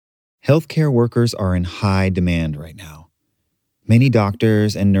Healthcare workers are in high demand right now. Many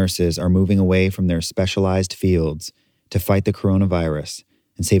doctors and nurses are moving away from their specialized fields to fight the coronavirus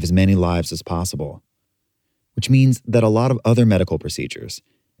and save as many lives as possible. Which means that a lot of other medical procedures,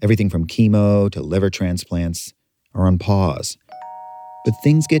 everything from chemo to liver transplants, are on pause. But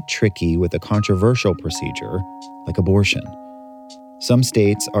things get tricky with a controversial procedure like abortion. Some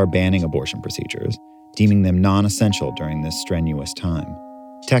states are banning abortion procedures, deeming them non-essential during this strenuous time.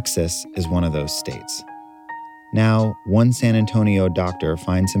 Texas is one of those states. Now, one San Antonio doctor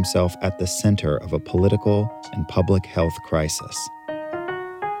finds himself at the center of a political and public health crisis.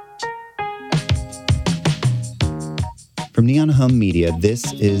 From Neon Hum Media,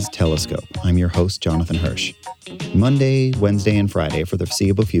 this is Telescope. I'm your host, Jonathan Hirsch. Monday, Wednesday, and Friday for the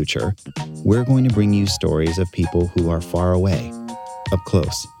foreseeable future, we're going to bring you stories of people who are far away, up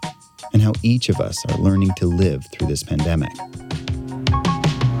close, and how each of us are learning to live through this pandemic.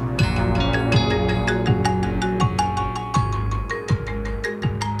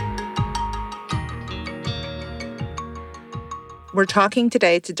 We're talking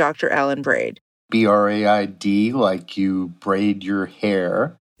today to Dr. Alan Braid. B-R-A-I-D, like you braid your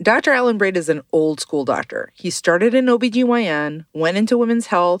hair. Dr. Alan Braid is an old school doctor. He started in OBGYN, went into women's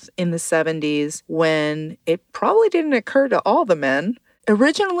health in the 70s when it probably didn't occur to all the men.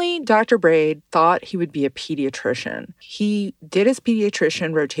 Originally, Dr. Braid thought he would be a pediatrician. He did his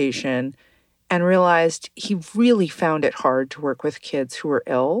pediatrician rotation and realized he really found it hard to work with kids who were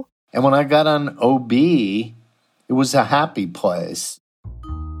ill. And when I got on OB, it was a happy place.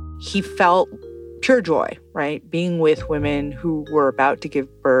 He felt pure joy, right? Being with women who were about to give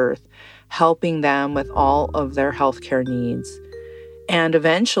birth, helping them with all of their healthcare needs. And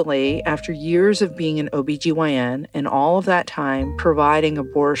eventually, after years of being an OBGYN and all of that time providing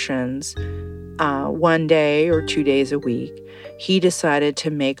abortions 1 day or 2 days a week, he decided to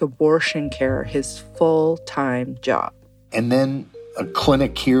make abortion care his full-time job. And then a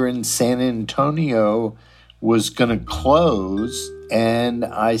clinic here in San Antonio was going to close, and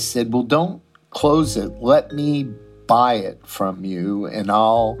I said, well, don't close it. Let me buy it from you, and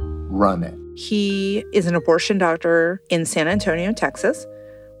I'll run it. He is an abortion doctor in San Antonio, Texas.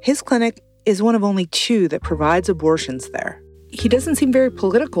 His clinic is one of only 2 that provides abortions there. He doesn't seem very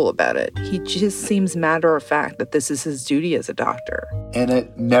political about it. He just seems matter of fact that this is his duty as a doctor. And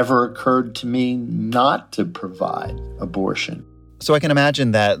it never occurred to me not to provide abortion. So I can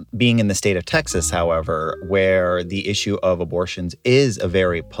imagine that being in the state of Texas, however, where the issue of abortions is a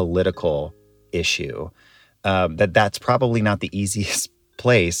very political issue, that's probably not the easiest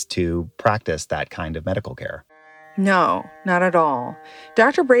place to practice that kind of medical care. No, not at all.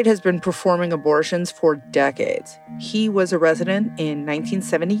 Dr. Braid has been performing abortions for decades. He was a resident in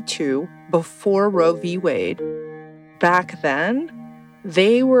 1972, before Roe v. Wade. Back then,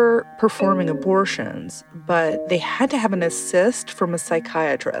 they were performing abortions, but they had to have an assist from a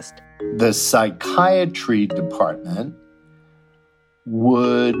psychiatrist. The psychiatry department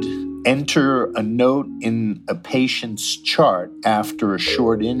would enter a note in a patient's chart after a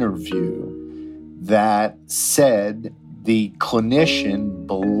short interview that said the clinician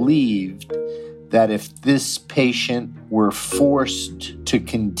believed that if this patient were forced to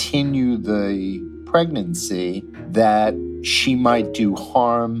continue the pregnancy, that she might do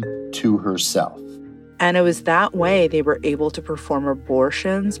harm to herself. And it was that way they were able to perform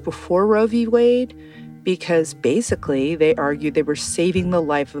abortions before Roe v. Wade, because basically they argued they were saving the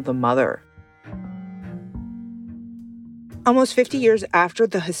life of the mother. Almost 50 years after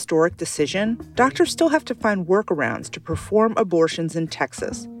the historic decision, doctors still have to find workarounds to perform abortions in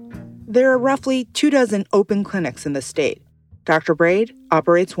Texas. There are roughly 24 open clinics in the state. Dr. Braid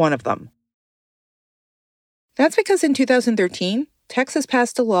operates one of them. That's because in 2013, Texas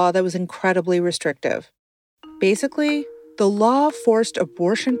passed a law that was incredibly restrictive. Basically, the law forced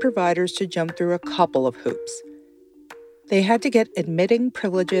abortion providers to jump through a couple of hoops. They had to get admitting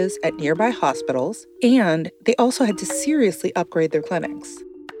privileges at nearby hospitals, and they also had to seriously upgrade their clinics.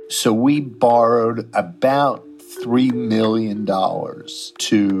 So we borrowed about $3 million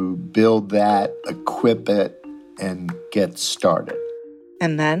to build that, equip it, and get started.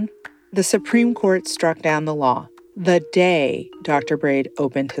 And then the Supreme Court struck down the law the day Dr. Braid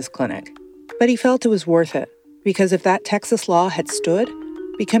opened his clinic. But he felt it was worth it, because if that Texas law had stood,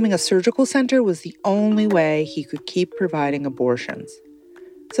 becoming a surgical center was the only way he could keep providing abortions.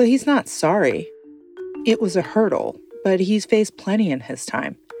 So he's not sorry. It was a hurdle, but he's faced plenty in his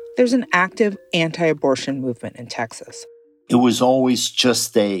time. There's an active anti-abortion movement in Texas. It was always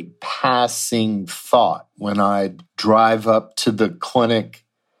just a passing thought when I'd drive up to the clinic,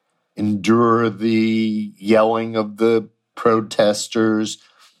 endure the yelling of the protesters,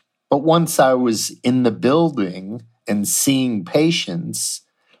 But once I was in the building and seeing patients,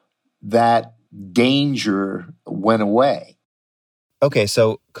 that danger went away. Okay,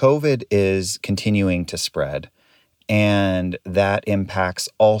 so COVID is continuing to spread, and that impacts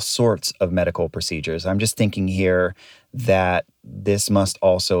all sorts of medical procedures. I'm just thinking here that this must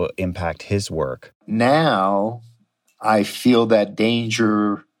also impact his work. Now I feel that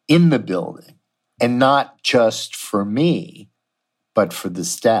danger in the building, and not just for me, but for the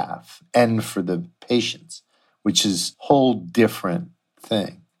staff and for the patients, which is a whole different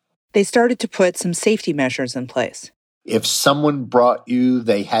thing. They started to put some safety measures in place. If someone brought you,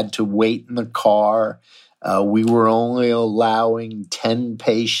 they had to wait in the car. We were only allowing 10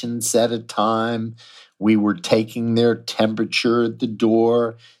 patients at a time. We were taking their temperature at the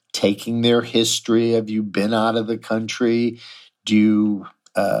door, taking their history. Have you been out of the country? Do you,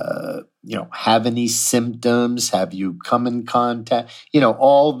 have any symptoms? Have you come in contact?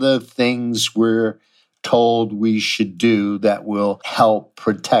 All the things we're told we should do that will help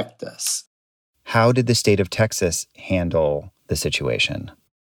protect us. How did the state of Texas handle the situation?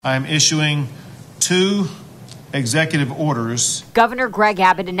 I'm issuing 2 executive orders. Governor Greg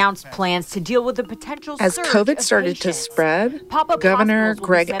Abbott announced plans to deal with the potential As surge COVID of started to patients. spread, Pop-up Governor hospitals will be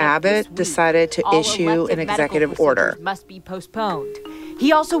Greg set up Abbott this week. decided to All issue elective an medical executive order. procedures must be postponed.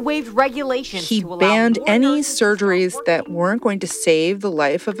 He also waived regulations He to allow banned more any nurses to start surgeries working. that weren't going to save the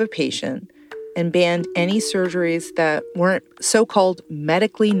life of a patient and banned any surgeries that weren't so-called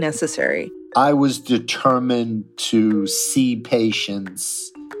medically necessary. I was determined to see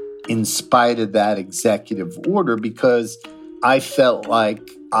patients in spite of that executive order because I felt like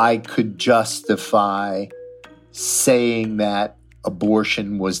I could justify saying that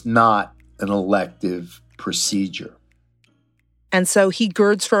abortion was not an elective procedure. And so he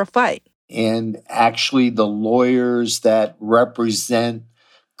girds for a fight. And actually, the lawyers that represent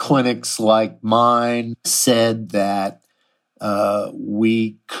clinics like mine said that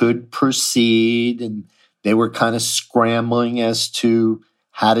we could proceed, and they were kind of scrambling as to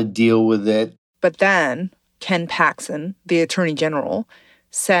how to deal with it. But then Ken Paxton, the Attorney General,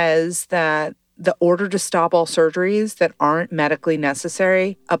 says that the order to stop all surgeries that aren't medically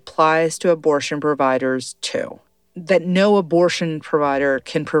necessary applies to abortion providers too. That no abortion provider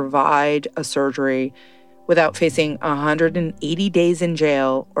can provide a surgery without facing 180 days in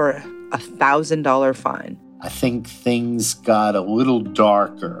jail or a $1,000 fine. I think things got a little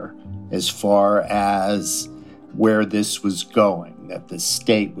darker as far as where this was going, that the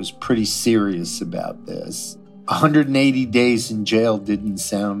state was pretty serious about this. 180 days in jail didn't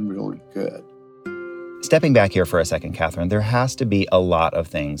sound really good. Stepping back here for a second, Catherine, there has to be a lot of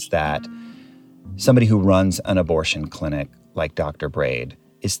things that somebody who runs an abortion clinic like Dr. Braid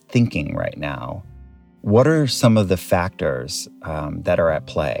is thinking right now. What are some of the factors that are at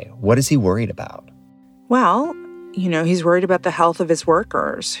play? What is he worried about? Well, he's worried about the health of his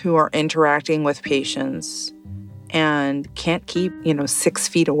workers who are interacting with patients and can't keep, 6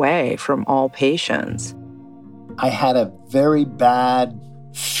 feet away from all patients. I had a very bad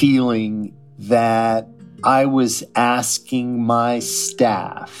feeling that I was asking my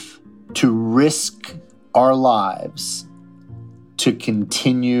staff to risk our lives to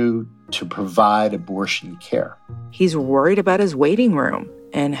continue to provide abortion care. He's worried about his waiting room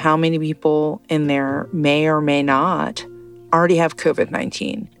and how many people in there may or may not already have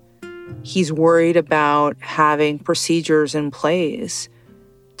COVID-19. He's worried about having procedures in place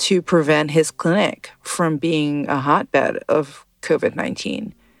to prevent his clinic from being a hotbed of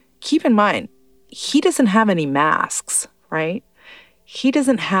COVID-19. Keep in mind, he doesn't have any masks, right? He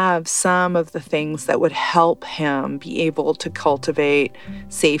doesn't have some of the things that would help him be able to cultivate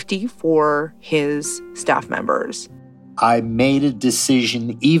safety for his staff members. I made a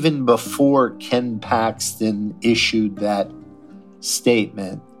decision even before Ken Paxton issued that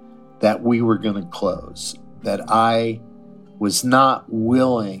statement that we were going to close, that I was not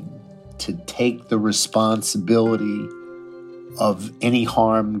willing to take the responsibility of any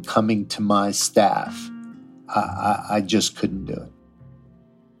harm coming to my staff. I just couldn't do it.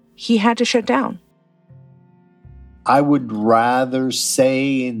 He had to shut down. I would rather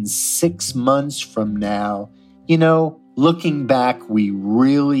say in 6 months from now, looking back, we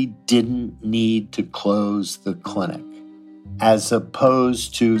really didn't need to close the clinic, as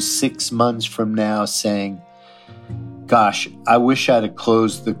opposed to 6 months from now saying, gosh, I wish I'd have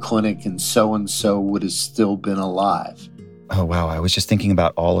closed the clinic and so would have still been alive. Oh, wow. I was just thinking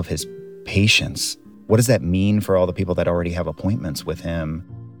about all of his patients. What does that mean for all the people that already have appointments with him,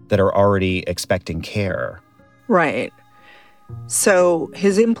 that are already expecting care? Right. So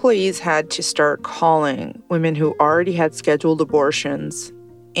his employees had to start calling women who already had scheduled abortions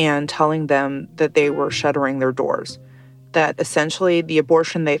and telling them that they were shuttering their doors, that essentially the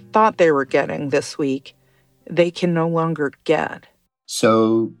abortion they thought they were getting this week, they can no longer get.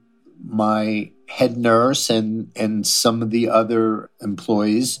 So my head nurse and some of the other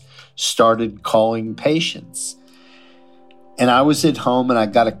employees started calling patients. And I was at home and I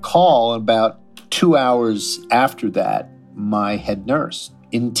got a call about 2 hours after that, my head nurse,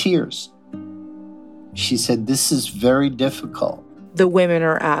 in tears. She said, "This is very difficult." The women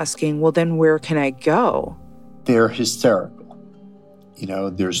are asking, well, then where can I go? They're hysterical.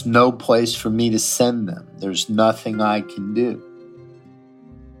 There's no place for me to send them. There's nothing I can do.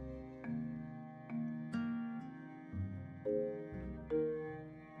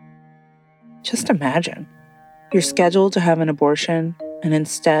 Just imagine. You're scheduled to have an abortion, and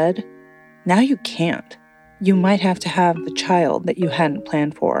instead, now you can't. You might have to have the child that you hadn't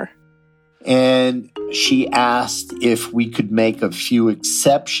planned for. And she asked if we could make a few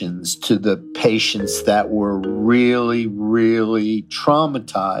exceptions to the patients that were really, really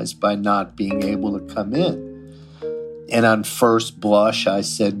traumatized by not being able to come in. And on first blush, I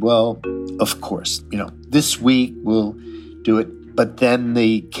said, well, of course, this week we'll do it. But then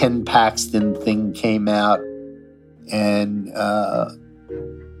the Ken Paxton thing came out, and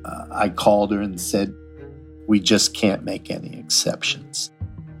I called her and said, we just can't make any exceptions.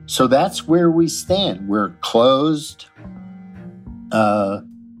 So that's where we stand. We're closed. My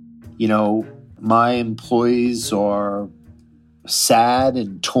employees are sad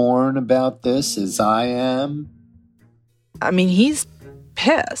and torn about this, as I am. I mean, he's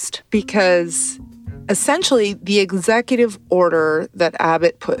pissed because essentially the executive order that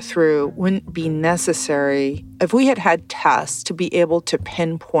Abbott put through wouldn't be necessary if we had had tests to be able to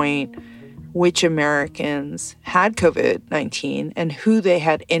pinpoint which Americans had COVID-19 and who they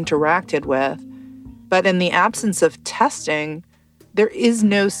had interacted with. But in the absence of testing, there is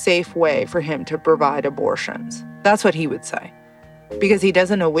no safe way for him to provide abortions. That's what he would say. Because he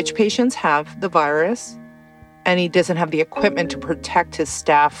doesn't know which patients have the virus, and he doesn't have the equipment to protect his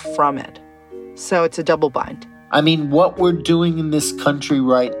staff from it. So it's a double bind. I mean, what we're doing in this country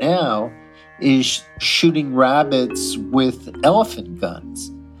right now is shooting rabbits with elephant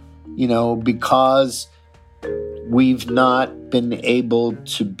guns. Because we've not been able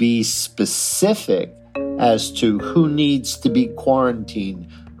to be specific as to who needs to be quarantined,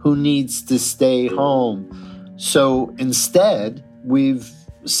 who needs to stay home. So instead, we've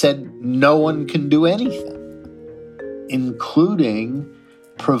said no one can do anything, including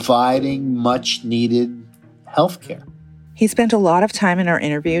providing much needed health care. He spent a lot of time in our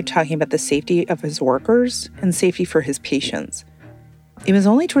interview talking about the safety of his workers and safety for his patients. It was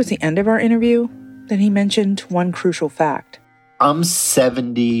only towards the end of our interview that he mentioned one crucial fact. I'm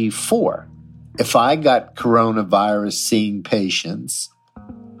 74. If I got coronavirus seeing patients,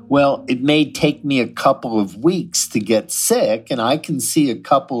 well, it may take me a couple of weeks to get sick, and I can see a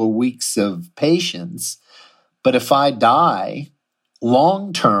couple of weeks of patients. But if I die,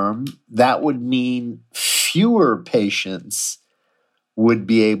 long term, that would mean fewer patients would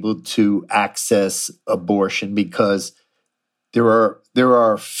be able to access abortion because there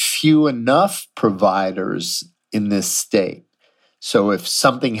are few enough providers in this state. So if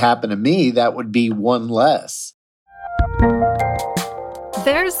something happened to me, that would be one less.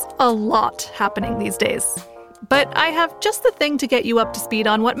 There's a lot happening these days, but I have just the thing to get you up to speed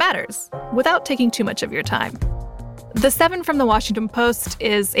on what matters without taking too much of your time. The 7 from the Washington Post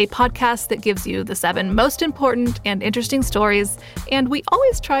is a podcast that gives you the 7 most important and interesting stories, and we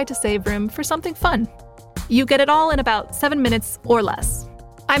always try to save room for something fun. You get it all in about 7 minutes or less.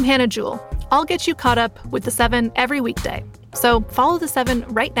 I'm Hannah Jewell. I'll get you caught up with the 7 every weekday. So follow the 7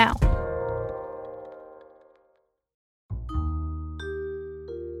 right now.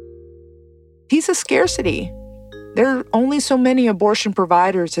 He's a scarcity. There are only so many abortion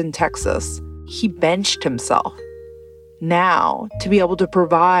providers in Texas. He benched himself. Now, to be able to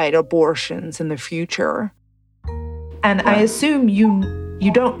provide abortions in the future. And I assume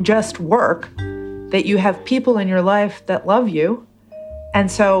you don't just work, that you have people in your life that love you.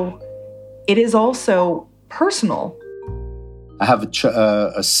 And so it is also personal. I have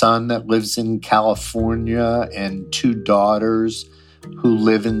a son that lives in California and 2 daughters who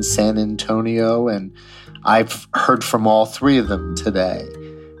live in San Antonio, and I've heard from all 3 of them today.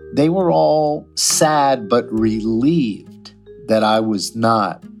 They were all sad but relieved that I was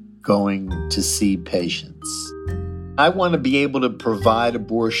not going to see patients. I want to be able to provide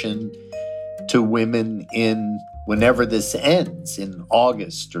abortion to women in whenever this ends, in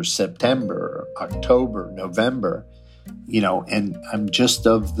August or September, or October, November, and I'm just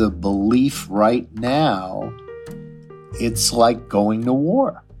of the belief right now it's like going to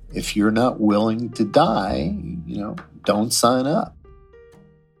war. If you're not willing to die, don't sign up.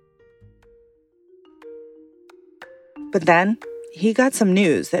 But then he got some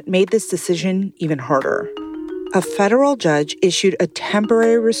news that made this decision even harder. A federal judge issued a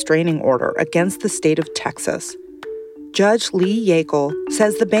temporary restraining order against the state of Texas. Judge Lee Yackel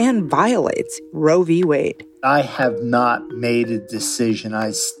says the ban violates Roe v. Wade. I have not made a decision.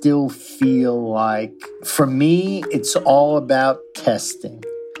 I still feel like, for me, it's all about testing.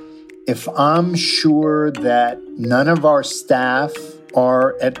 If I'm sure that none of our staff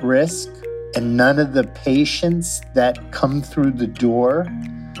are at risk and none of the patients that come through the door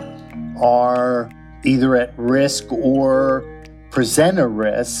are either at risk or present a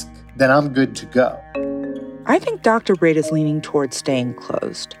risk, then I'm good to go. I think Dr. Braid is leaning towards staying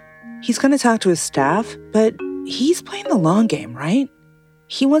closed. He's going to talk to his staff, but he's playing the long game, right?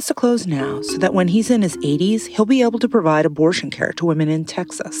 He wants to close now so that when he's in his 80s, he'll be able to provide abortion care to women in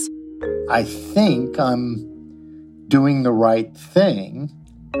Texas. I think I'm doing the right thing.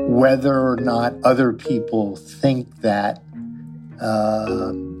 Whether or not other people think that,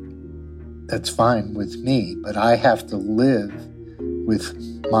 that's fine with me, but I have to live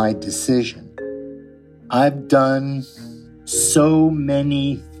with my decision. I've done so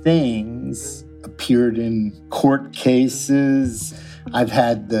many things, appeared in court cases. I've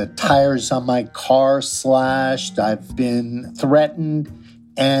had the tires on my car slashed. I've been threatened,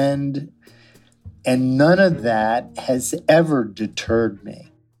 and none of that has ever deterred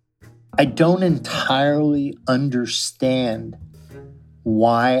me. I don't entirely understand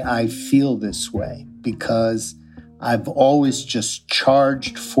why I feel this way, because I've always just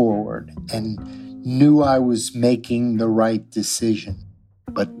charged forward and knew I was making the right decision.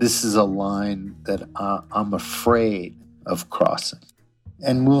 But this is a line that I'm afraid of crossing.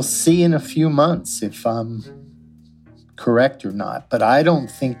 And we'll see in a few months if I'm correct or not. But I don't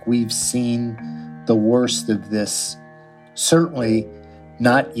think we've seen the worst of this, certainly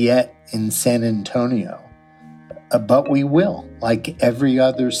not yet in San Antonio. But we will, like every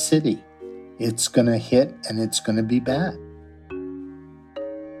other city. It's going to hit and it's going to be bad.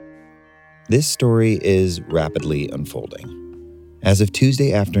 This story is rapidly unfolding. As of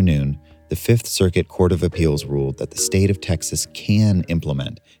Tuesday afternoon, the Fifth Circuit Court of Appeals ruled that the state of Texas can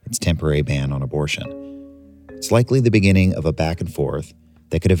implement its temporary ban on abortion. It's likely the beginning of a back and forth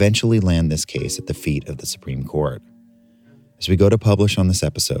that could eventually land this case at the feet of the Supreme Court. As we go to publish on this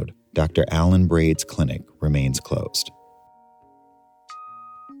episode, Dr. Alan Braid's clinic remains closed.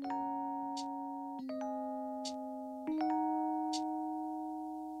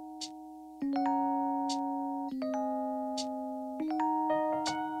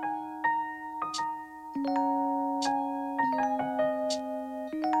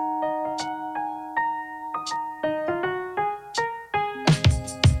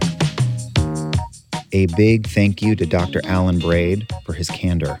 A big thank you to Dr. Alan Braid for his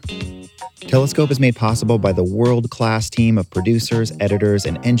candor. Telescope is made possible by the world-class team of producers, editors,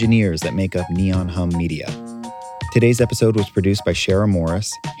 and engineers that make up Neon Hum Media. Today's episode was produced by Shara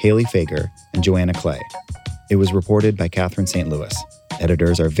Morris, Haley Fager, and Joanna Clay. It was reported by Catherine St. Louis.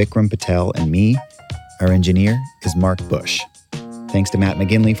 Editors are Vikram Patel and me. Our engineer is Mark Bush. Thanks to Matt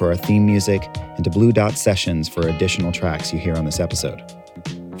McGinley for our theme music and to Blue Dot Sessions for additional tracks you hear on this episode.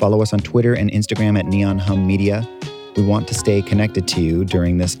 Follow us on Twitter and Instagram at Neon Hum Media. We want to stay connected to you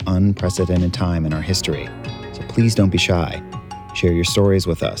during this unprecedented time in our history. So please don't be shy. Share your stories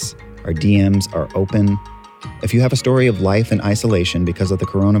with us. Our DMs are open. If you have a story of life in isolation because of the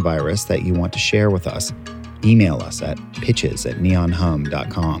coronavirus that you want to share with us, email us at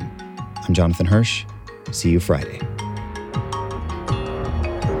pitches@neonhum.com. I'm Jonathan Hirsch. See you Friday.